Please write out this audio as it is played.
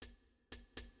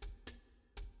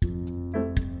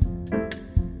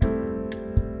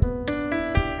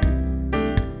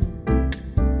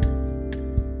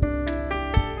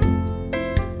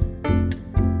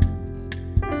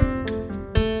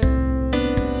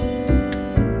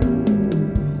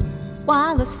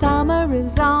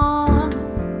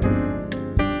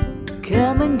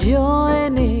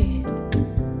enjoying it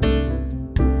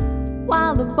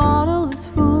while the bottle is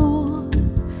full.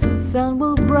 Sun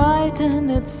will brighten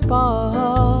its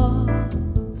spots.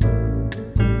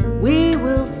 We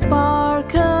will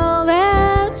sparkle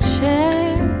and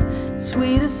share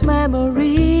sweetest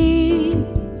memories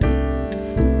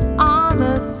on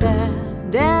the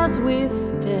sand as we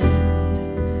stand.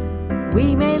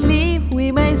 We may leave,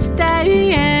 we may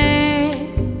stay,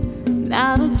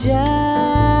 not a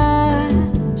judge,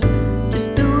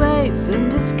 just the waves and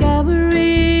discovery.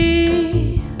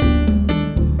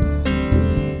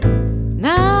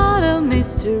 Not a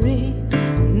mystery,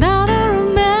 not a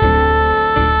romance,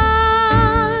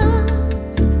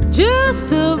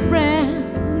 just a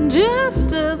friend,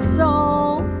 just a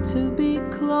soul to be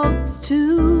close to.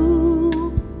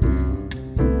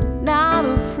 Not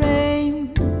a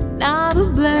frame, not a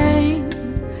blame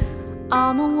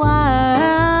on the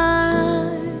wine.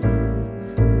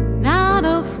 Not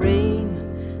a frame,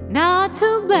 not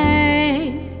to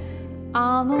blame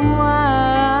on the wine.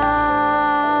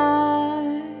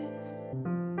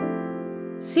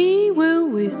 Sea will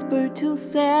whisper to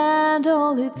sand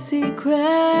all its secrets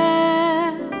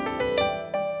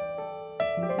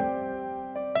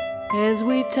as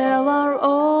we tell our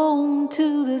own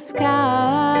to the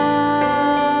sky.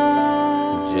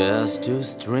 Just two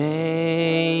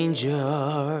strangers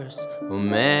who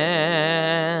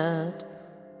met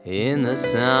in the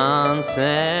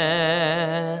sunset.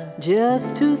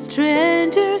 Just two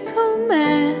strangers who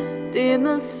met in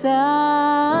the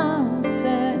sunset.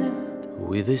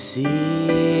 With the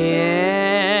sea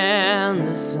and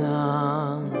the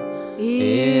sun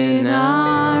in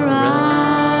our eyes.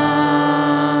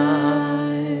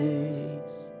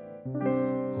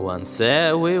 One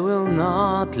said we will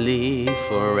not live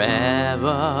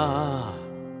forever,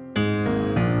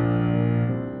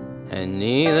 and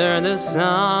neither the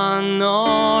sun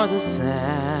nor the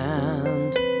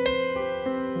sand.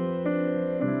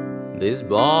 This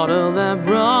bottle that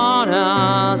brought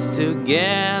us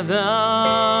together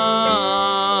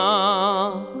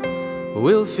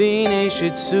will finish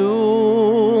it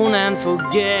soon and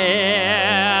forget.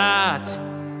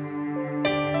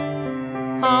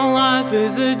 Our life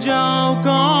is a joke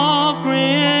of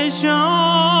creation.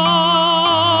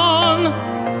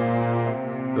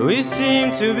 We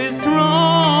seem to be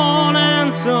strong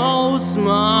and so smart,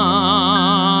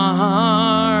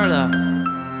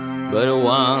 but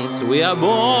once we are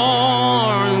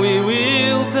born, we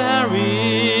will perish.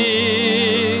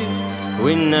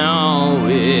 We know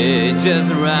it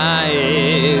just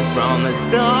right from the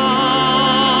start.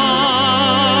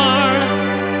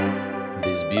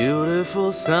 This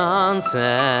beautiful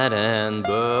sunset and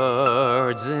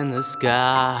birds in the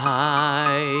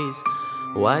skies.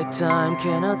 Why time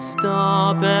cannot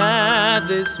stop at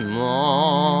this moment.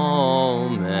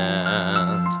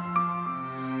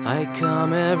 I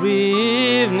come every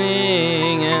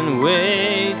evening and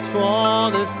wait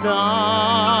for the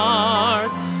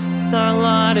stars.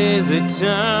 Starlight is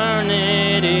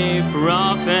eternity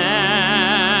prophet.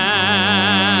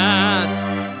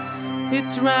 It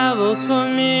travels for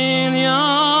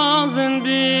millions and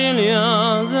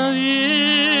billions of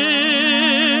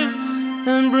years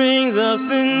and brings us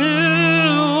the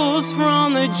news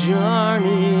from the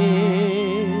journey.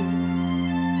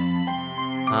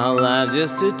 Our life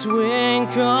just a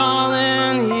twinkle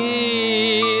in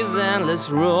his endless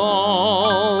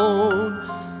road.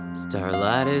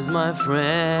 Starlight is my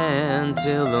friend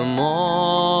till the morning.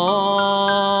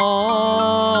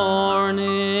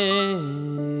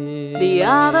 The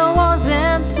other was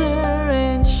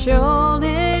answering,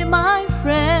 surely my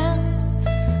friend.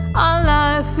 Our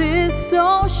life is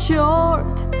so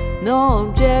short, no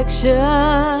objections.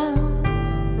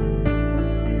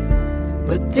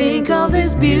 But think of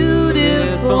this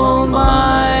beautiful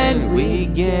mind we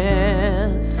get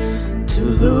to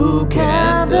look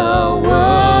at the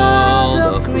world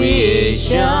of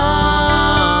creation.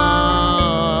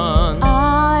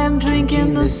 I am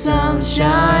drinking the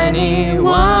sunshiny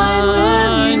wine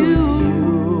with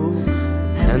you,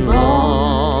 and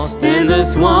lost in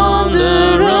this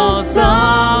wondrous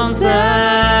sunset.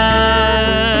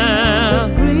 The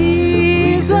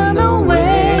breeze and the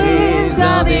waves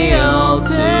are the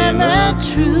ultimate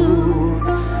truth.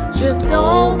 Just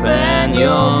open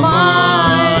your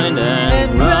mind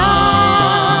and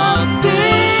grasp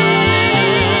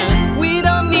it. We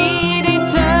don't need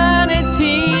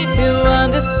eternity to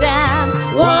understand.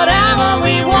 Whatever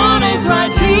we want is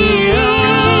right here.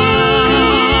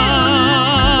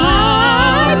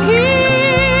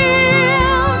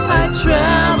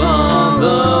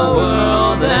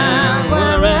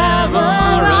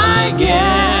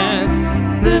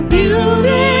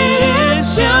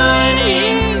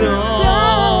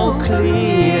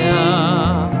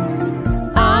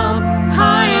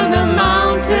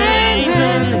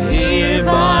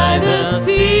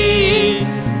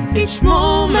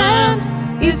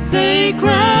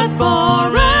 sacred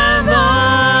forever.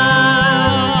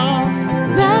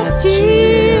 Let's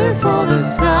cheer for the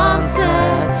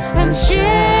sunset and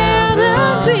share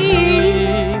the dream.